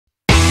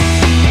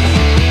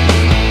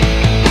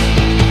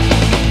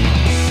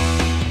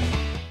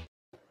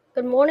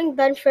Good morning,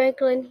 Ben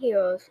Franklin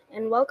heroes,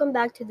 and welcome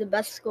back to the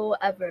best school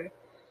ever.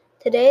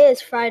 Today is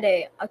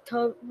Friday,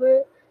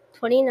 October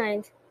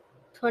 29th,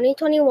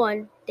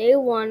 2021, day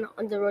 1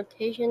 on the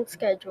rotation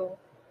schedule.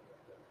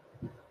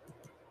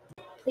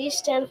 Please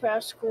stand for our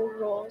school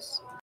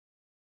rules.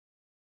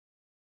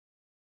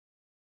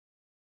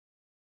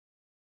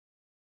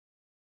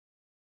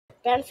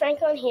 Ben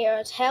Franklin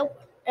heroes, help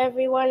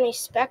everyone,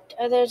 respect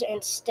others,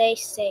 and stay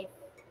safe.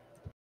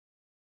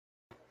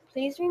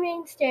 Please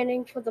remain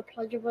standing for the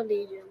Pledge of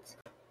Allegiance.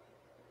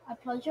 I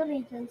pledge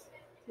allegiance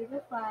to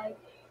the flag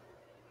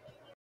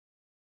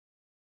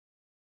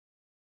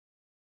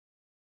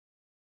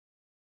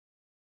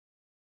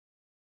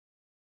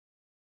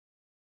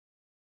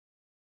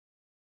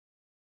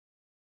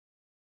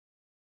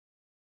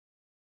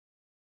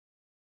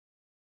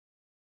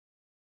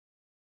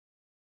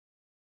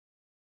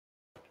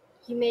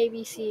You may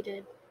be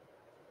seated.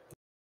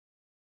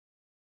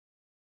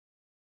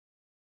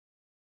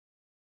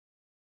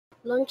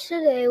 Lunch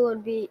today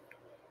would be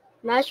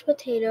mashed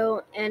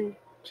potato and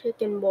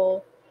chicken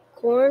bowl,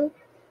 corn,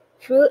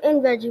 fruit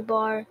and veggie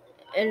bar,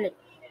 and a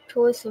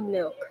choice of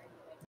milk.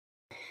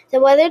 The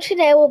weather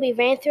today will be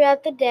rain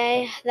throughout the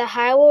day. The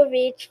high will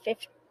reach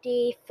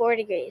 54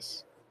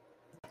 degrees.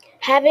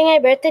 Having a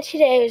birthday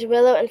today is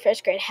Willow in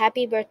first grade.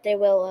 Happy birthday,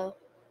 Willow.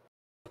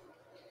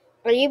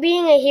 Are you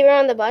being a hero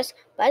on the bus?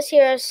 Bus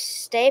heroes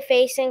stay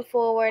facing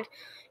forward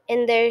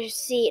in their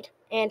seat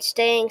and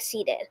staying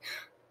seated.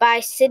 By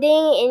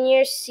sitting in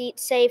your seat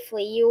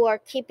safely, you are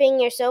keeping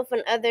yourself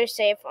and others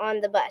safe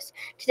on the bus.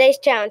 Today's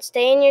challenge,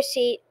 stay in your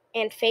seat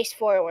and face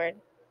forward.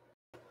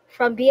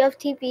 From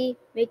BFTV,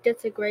 make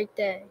this a great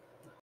day.